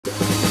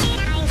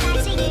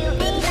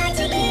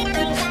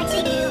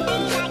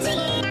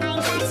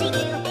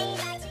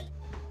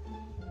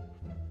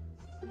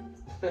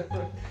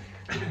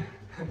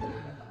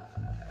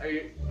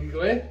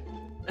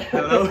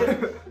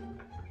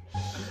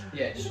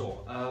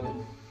So,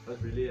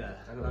 that's really I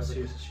know that's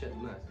serious shit,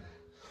 isn't it?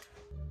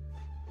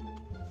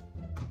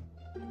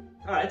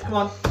 Alright, come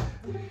on.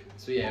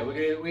 So yeah,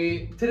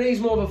 today's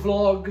more of a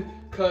vlog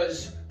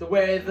because the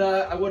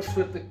weather. I would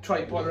flip the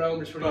tripod around,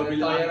 just for I'd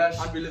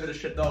be living a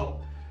shit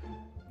though.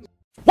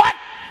 What?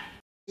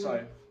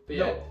 Sorry. But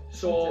yeah,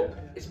 so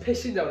it's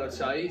pissing down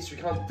outside, so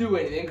we can't do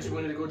anything because we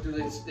wanted to go do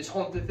this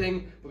haunted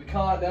thing, but we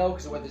can't now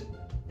because the weather's.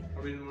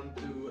 Are we going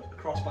to do a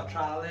crossbar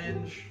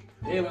challenge?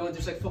 Yeah, we want to do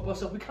just like football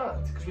stuff. We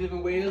can't because we live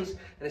in Wales and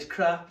it's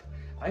crap.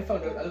 I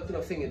found out, I looked at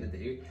a thing the other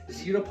day,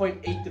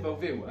 0.8 of our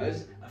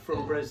viewers are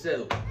from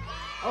Brazil.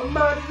 How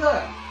mad is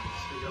that?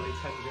 So we got like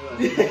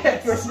 10 viewers. Yeah,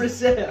 from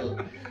Brazil.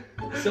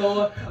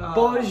 So,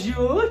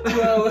 bonjour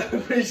to our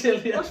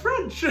Brazilian. That's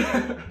French.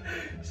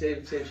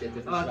 same shit,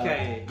 different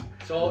Okay. style.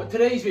 So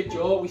today's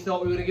video, we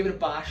thought we were gonna give it a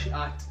bash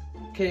at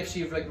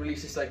KFC. Have like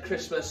released this like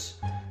Christmas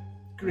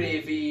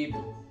gravy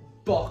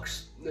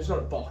box. It's not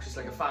a box. It's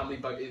like a family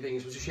bite thing.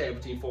 It's supposed to share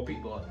between 4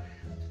 people.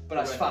 But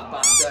that's fat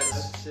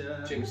bastards.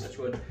 Jinx, touch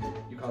wood.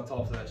 You can't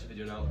talk for the rest of the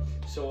video now.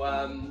 So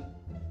I'm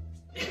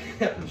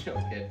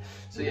joking.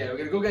 So yeah, we're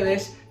gonna go get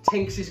this.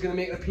 Tinks is gonna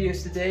make an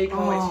appearance today.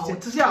 Can't wait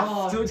to does he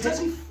have to?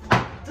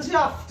 Does he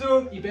have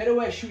to? You better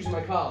wear shoes in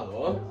my car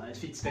though. His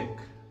feet stink.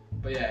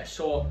 But yeah,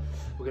 so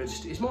we're gonna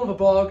just, it's more of a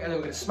vlog, and then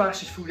we're gonna smash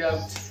this food out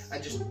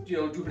and just, you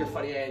know, do a bit of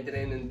funny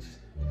editing and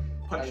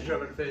punch each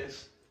other in the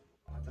face.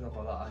 I don't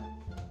know about that.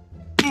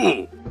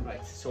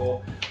 Right,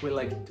 so we'll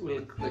like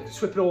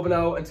swip it over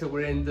now until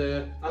we're in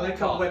the. I like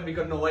how when we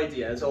got no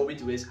ideas, all we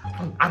do is.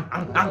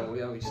 Oh,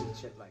 yeah, we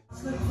just shit like.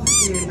 It's like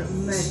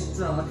fucking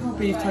mental. I can't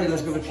believe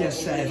Tyler's got a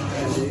PS7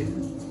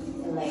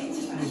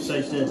 already. I'm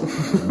excited.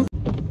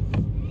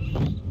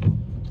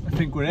 I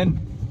think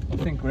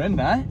we're in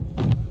now.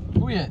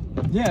 Oh yeah.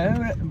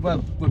 Yeah,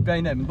 well, we're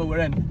behind him, but we're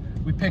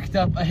in. We picked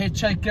up a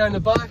hitchhiker in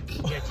the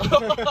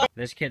back.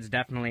 This kid's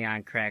definitely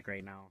on crack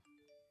right now.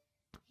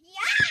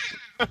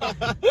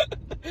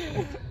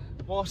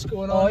 What's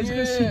going on? He's got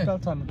a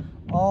seatbelt on.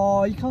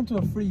 Oh, you can't do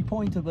a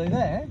 3-pointer by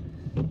there.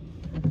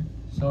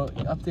 So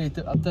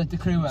update the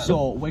crew. Man.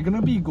 So we're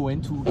gonna be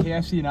going to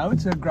KFC now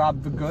to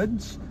grab the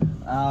goods.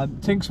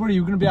 Tinks, what are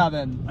you gonna be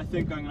having? I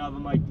think I'm gonna have a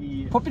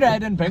mighty. Pop your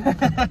head in, Pink.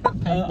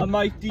 A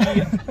mighty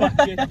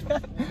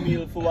bucket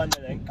meal for one,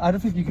 I think. I don't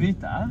think you could eat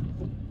that.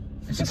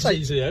 It's the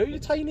size of you. You're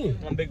tiny.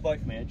 I'm a big boy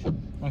for me, age.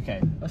 Okay.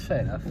 That's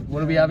fair enough.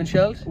 What are we having,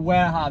 Shells? We're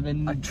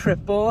having A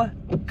triple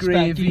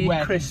gravy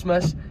wedding.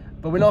 Christmas,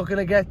 but we're not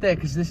gonna get there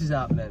because this is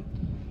happening.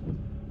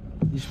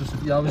 You're supposed to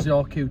be obviously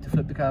all cute to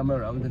flip the camera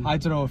around. And I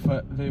don't know if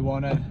they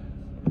wanna.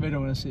 They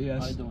don't wanna see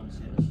us. I don't want to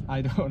see this.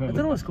 I don't know. I don't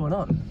know what's going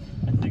on.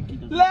 I think he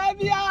does. Let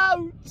me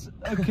out!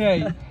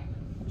 Okay.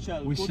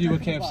 Shall We go see you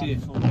at jump in the KFC.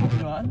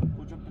 van,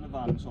 Go jump in the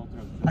van and sort it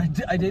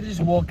out. I did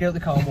just walk out the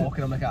car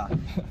walking. I'm like,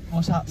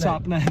 what's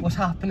happening? What's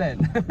happening?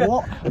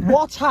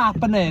 What's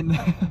happening?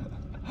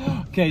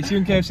 Okay, see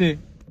you in KFC. Do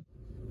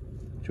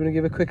you want to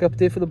give a quick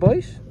update for the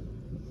boys?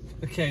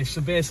 Okay,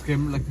 so basically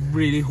I'm like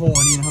really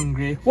horny and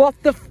hungry.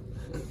 What the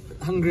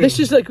Hungry. This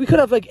is like, we could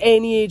have like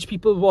any age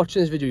people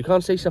watching this video. You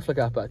can't say stuff like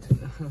that, but.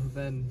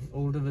 Then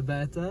older the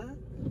better.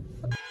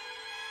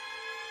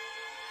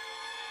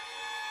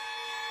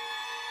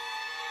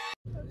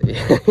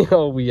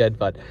 Oh, weird,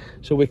 bad.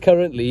 So we're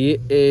currently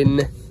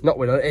in,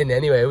 we're not in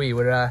anyway,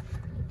 we're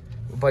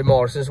by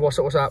Morrison's. What's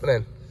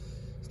happening?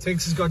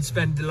 Tinks has got to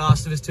spend the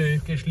last of his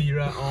Turkish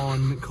lira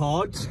on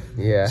cards.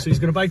 Yeah. So he's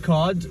going to buy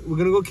cards. We're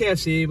going to go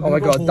KFC. Oh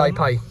my god, Dai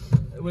Pai.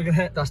 We're going to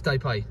hit. That's Dai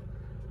Pai.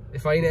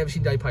 If I ain't ever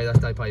seen Dai Pai, that's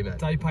Dai Pai, man.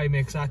 Dai Pai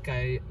makes that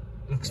guy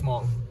look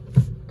small.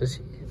 Does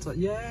he? It's like,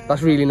 yeah.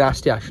 That's really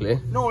nasty, actually.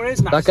 No, it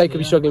is nasty. That guy could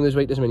be struggling with his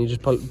weight this minute. You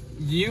just pull.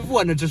 You've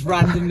one who just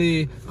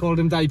randomly called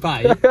him Dai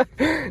Pai.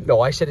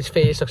 No, I said his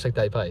face looks like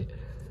Dai Pai.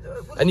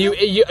 And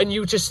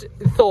you just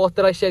thought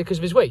that I said because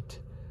of his weight.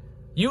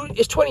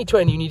 It's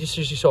 2020, you need to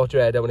seriously sort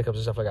your head out when it comes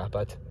to stuff like that,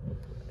 but.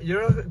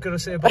 You're not going to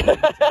say about it.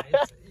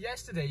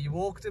 Yesterday, you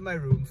walked in my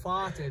room,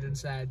 farted and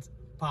said,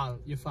 pal,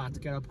 you're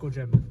fat, get up, go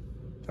gym.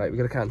 Right, we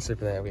got a can slip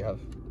there, we have.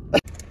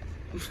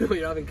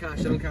 You're having cash,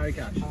 I don't carry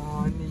cash.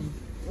 Oh, I need...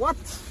 What?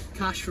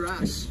 Cash for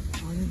us.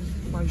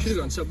 Should have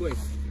gone Subway.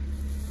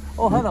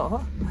 Oh, hello,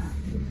 huh?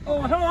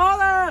 Oh, hello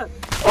there!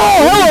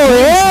 Oh, hello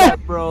there!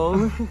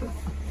 Bro.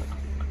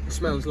 It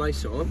smells nice,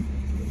 so.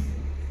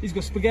 He's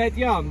got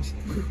spaghetti arms.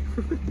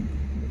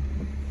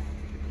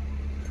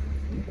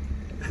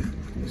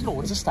 There's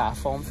loads of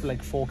staff on for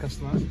like 4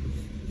 customers.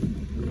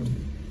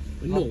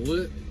 No,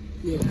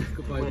 yeah,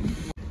 good point.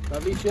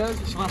 Lovely, cheers.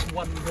 So that's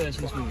one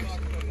person's meals.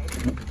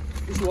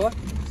 This what?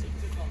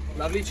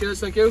 Lovely, cheers,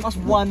 thank you. That's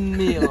one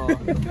meal.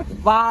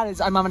 That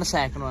is, I'm having a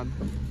second one.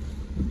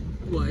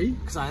 Why?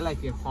 Because I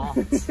like it hot.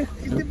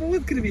 They're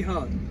both gonna be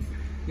hot.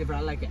 Yeah, but I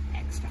like it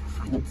extra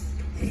hot.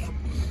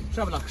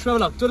 Shove it up, do you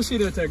want to see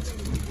the things?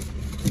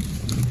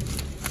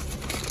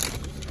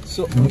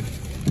 So,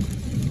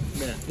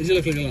 yeah, does it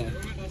look like a lot?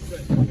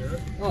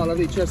 Oh,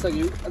 lovely, cheers, thank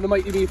you. And the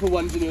mighty meal for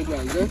one's in here as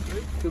well, is it?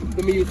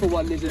 The meal for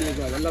one is in here as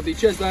well. Lovely,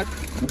 cheers, man.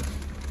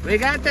 We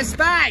got the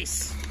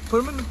spice!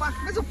 Put him in the back.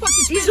 There's a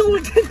fucking... He's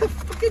holding the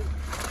fucking...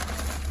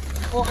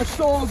 Oh, I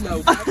stalled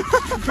now.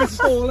 Chris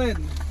stalling.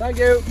 Thank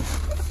you.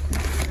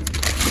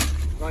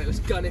 Right, let's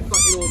gun it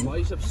fucking all,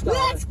 boys. I'm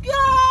starting. Let's go!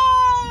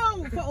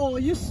 Oh,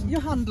 your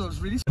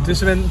handles really. Do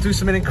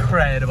something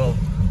incredible.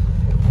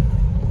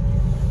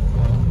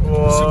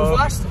 Whoa. Super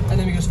fast, and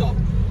then we can stop.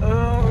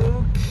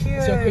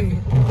 Okay. So quick.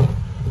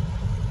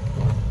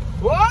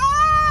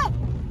 Whoa!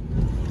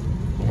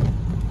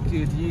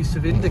 Good use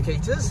of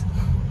indicators.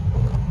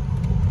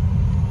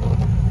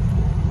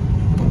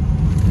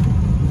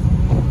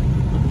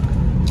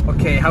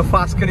 Okay, how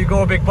fast can you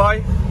go, big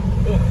boy?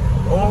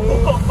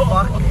 Oh,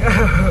 fuck.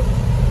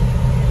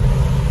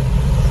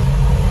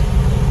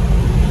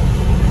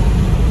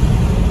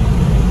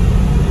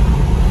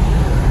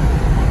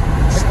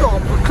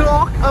 Stop the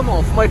clock, I'm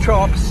off my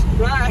chops.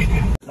 Right.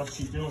 Not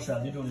cheating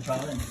yourself, you're doing the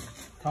challenge.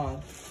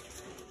 Can't.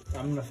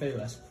 I'm gonna fail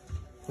this.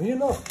 No, you're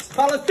not.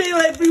 I'll fail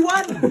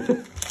everyone!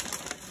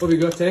 What have we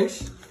got,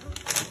 Tinks?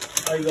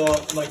 I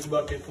got Mighty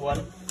Bucket for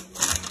one.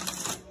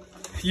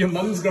 Your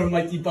mum's got a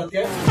mighty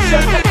bucket.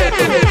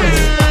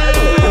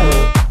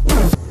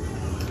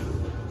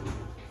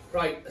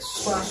 Right, let's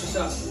smash this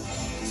up.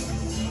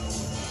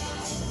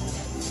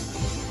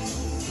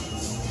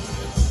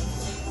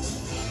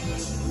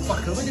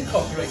 Fuck, I'm gonna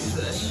copyright you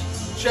for this.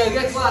 Shall I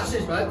get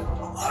glasses, man?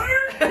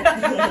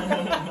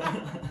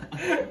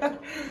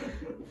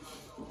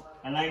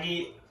 And I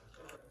eat.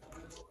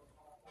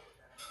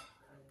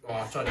 Oh,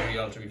 I tried to be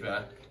on, to be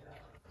fair.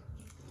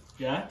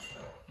 Yeah?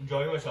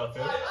 Enjoying myself,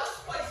 yeah?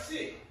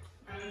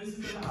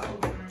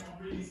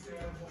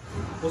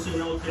 What's in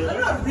your They're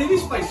not really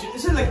spicy.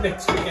 This is like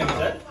next weekend, is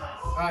it?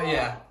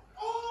 Yeah.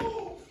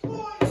 I'm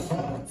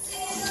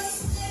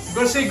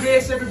gonna say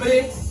grace,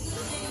 everybody.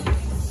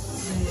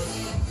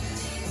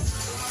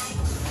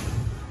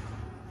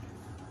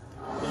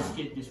 Let's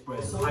get this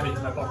bread. I'm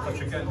into my popcorn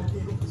chicken.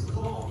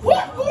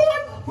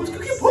 Popcorn! Who's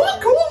cooking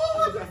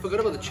popcorn? I forgot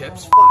about the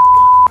chips.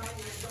 Fuck.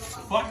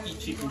 Fuck you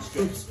chicken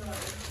strips.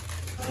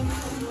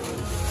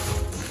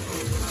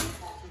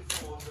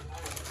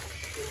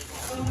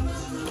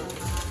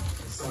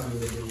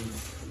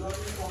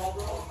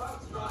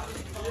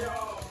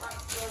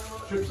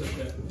 Chips are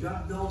shit. I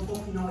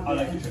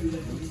like it.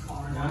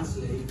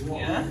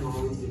 Yeah?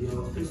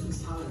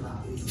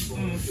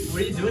 What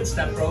are you doing,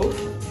 step bro?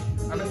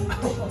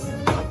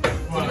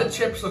 Well, the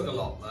chips look a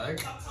lot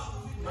like.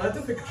 I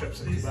don't think the chips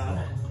are too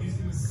bad.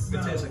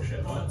 It tastes like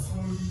shit.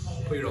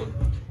 Put your own.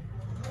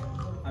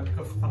 I'm pick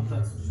up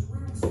Fanta.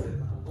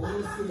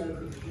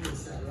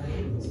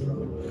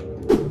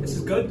 This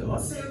is good though. I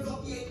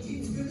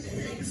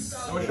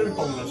wish I'd have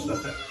boneless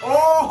stuff it.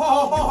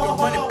 Oh!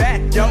 Run it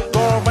back, yo, go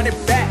run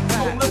it back.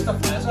 Boneless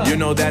stuff there, You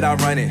know that I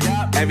run it.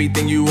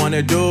 Everything you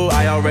wanna do,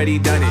 I already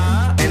done it.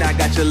 And I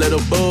got your little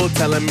boo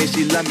telling me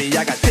she love me.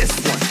 I got this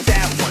one,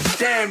 that one.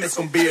 Damn, it's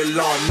gonna be a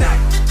long night.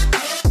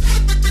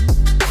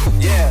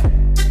 Yeah.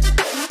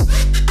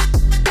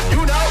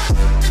 You know.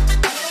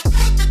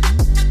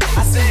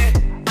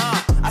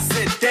 I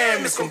said,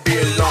 damn, it's gonna be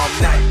a long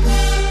night.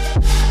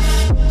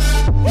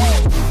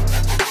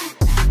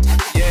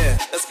 Yeah,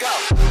 let's go.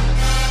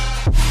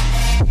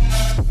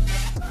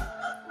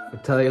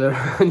 Tyler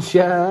and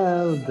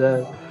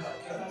Sheldon.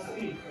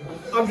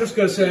 I'm just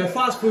gonna say,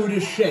 fast food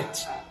is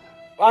shit.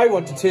 I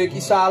wanted turkey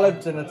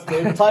salad and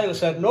Tyler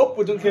said, nope,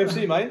 we're doing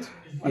KFC, mind.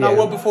 An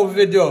hour before the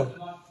video.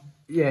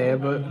 Yeah,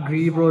 but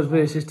Greedy Bros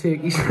versus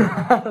turkey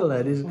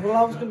salad is. Well,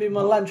 that was gonna be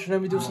my lunch and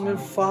then we do something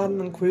fun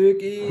and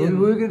quirky. Well, we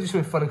were gonna do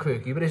something fun and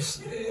quirky, but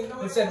it's.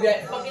 Instead,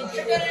 yeah, fucking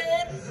chicken.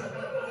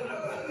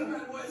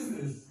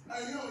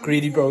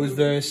 Greedy Bros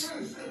verse.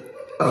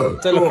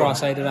 Don't look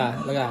cross-eyed at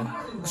that. Look at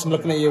that. I'm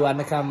looking at you and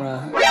the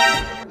camera.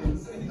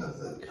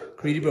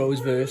 Greedy Bros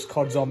verse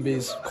Cod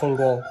Zombies Cold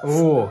War.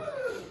 Oh,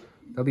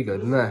 that'll be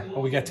good, isn't it?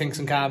 Or we get Tinks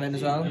and Carmen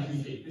as well.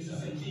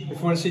 If you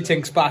want to see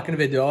Tinks back in the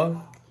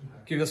video,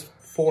 give us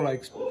 4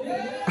 likes. You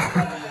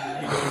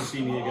don't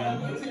see me again.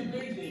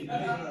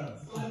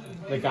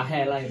 Like a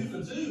hairline.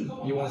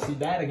 You want to see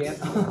that again?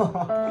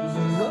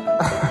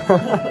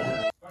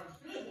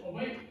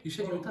 You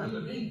said you were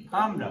done.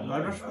 I'm done.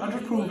 I'm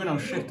just proving how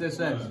shit this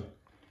is.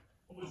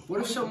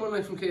 What if someone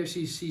like from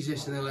KFC sees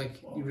this and they're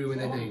like, you ruin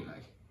their day,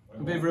 like?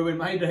 They've ruined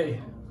my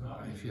day.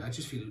 I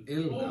just feel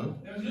ill now.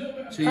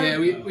 So yeah,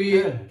 we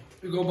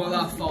go about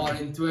that far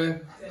into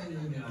it.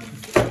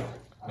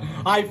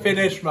 I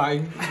finished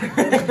mine.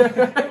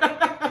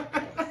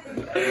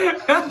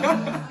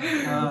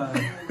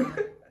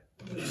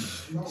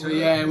 So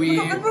yeah, we.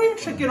 I'm not even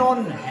chicken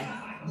on there.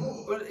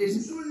 What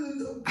is?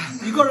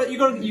 You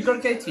gotta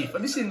get teeth.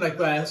 Have you seen like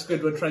where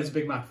Squidward tries a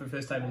Big Mac for the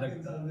first time? Like,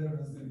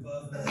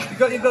 you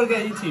gotta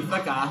get your teeth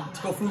like that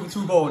to go through the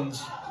 2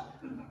 bones.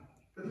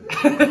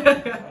 Like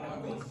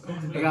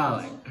that,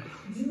 like.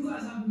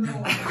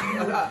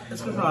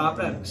 It's gonna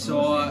happen.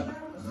 So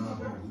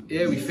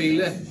yeah, we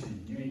feel it.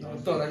 I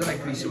don't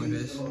like greasy with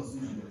this.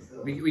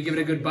 We give it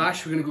a good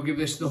bash. We're gonna go give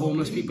this to the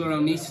homeless people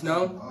around Nice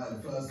now.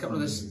 A couple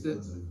of this.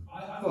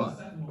 What?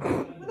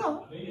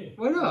 No,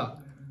 Why not?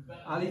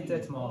 I'll eat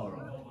it tomorrow.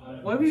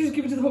 Why would you just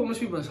give it to the homeless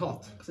people when it's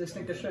hot? Because they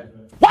stink of shit.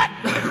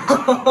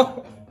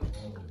 What?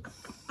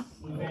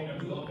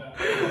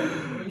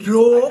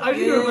 Joking. I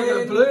didn't know if I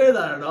could blur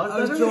that or not. I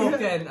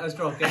was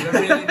joking. They're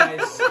really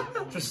nice.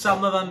 Just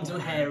some of them do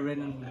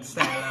Heron and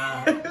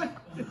Stella.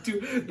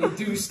 They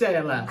do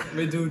Stella.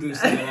 We do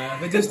Stella.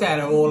 We do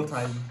Stella all the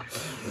time.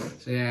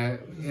 So yeah,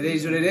 it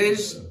is what it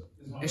is.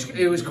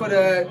 It was quite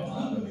a...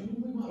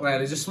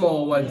 Well, it's a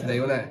small one today,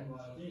 wasn't it?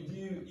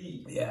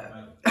 Yeah.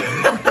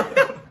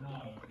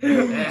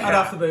 I'd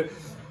have to be.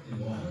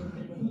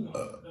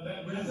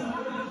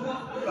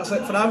 That's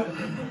it for now.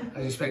 I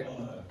expect...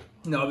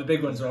 No, the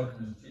big ones are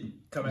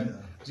coming.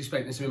 I was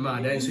expecting something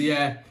mad then. So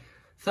yeah,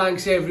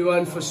 thanks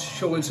everyone for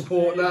showing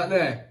support and that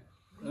there.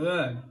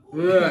 Yeah.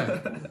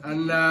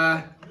 And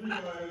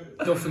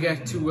don't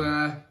forget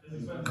to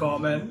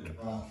Comment.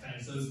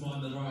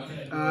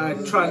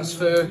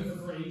 transfer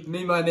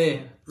Me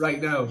money.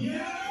 right now.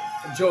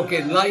 I'm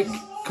joking. Like,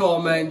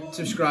 comment,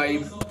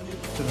 subscribe.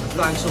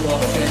 Thanks for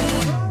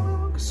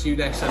watching. See you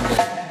next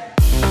Sunday.